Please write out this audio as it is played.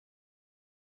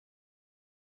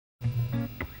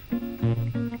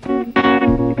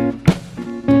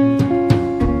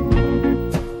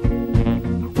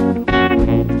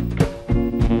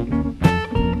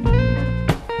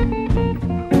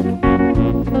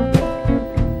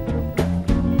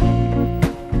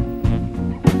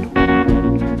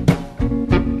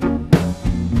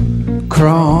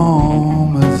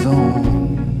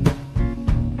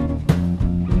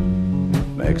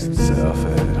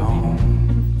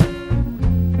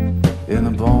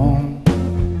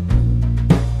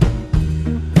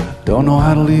don't know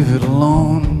how to leave it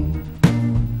alone.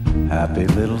 Happy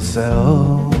little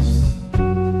cells,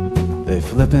 they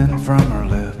flipping from her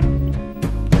lip.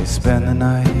 They spend the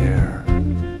night here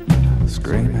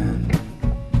screaming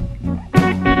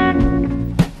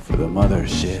for the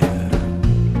mothership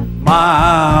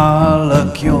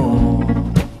molecule.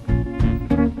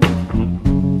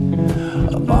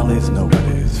 Molly's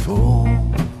nobody's fool.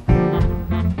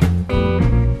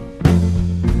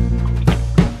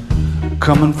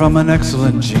 Coming from an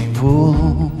excellent gene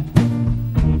pool.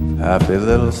 Happy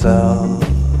little cells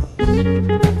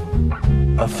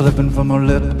are flipping from her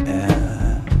lip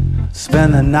and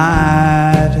spend the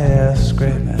night here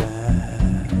screaming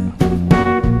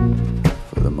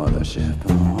for the mothership.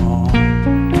 Oh.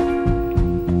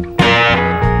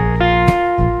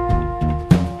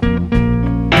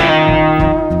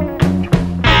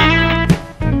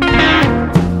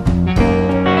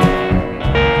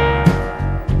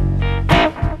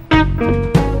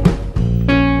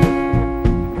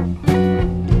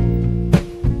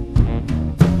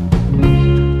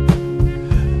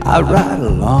 I ride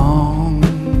along,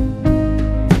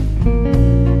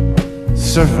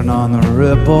 surfing on the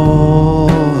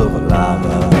ripples of a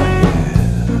lava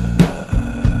hill.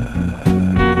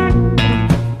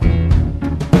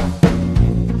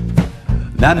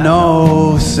 Not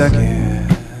no second,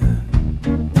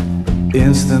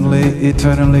 instantly,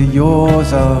 eternally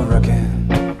yours, I reckon.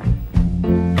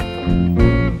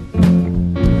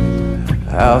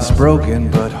 Housebroken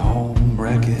but home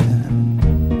wrecking.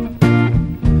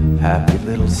 Happy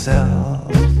little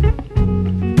cells,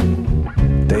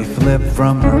 they flip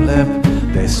from her lip.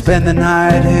 They spend the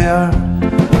night here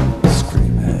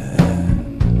screaming.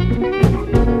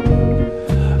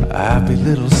 Happy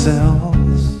little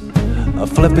cells are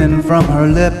flipping from her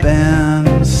lip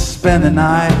and spend the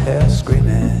night here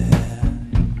screaming.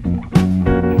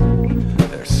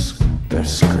 They're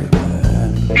screaming.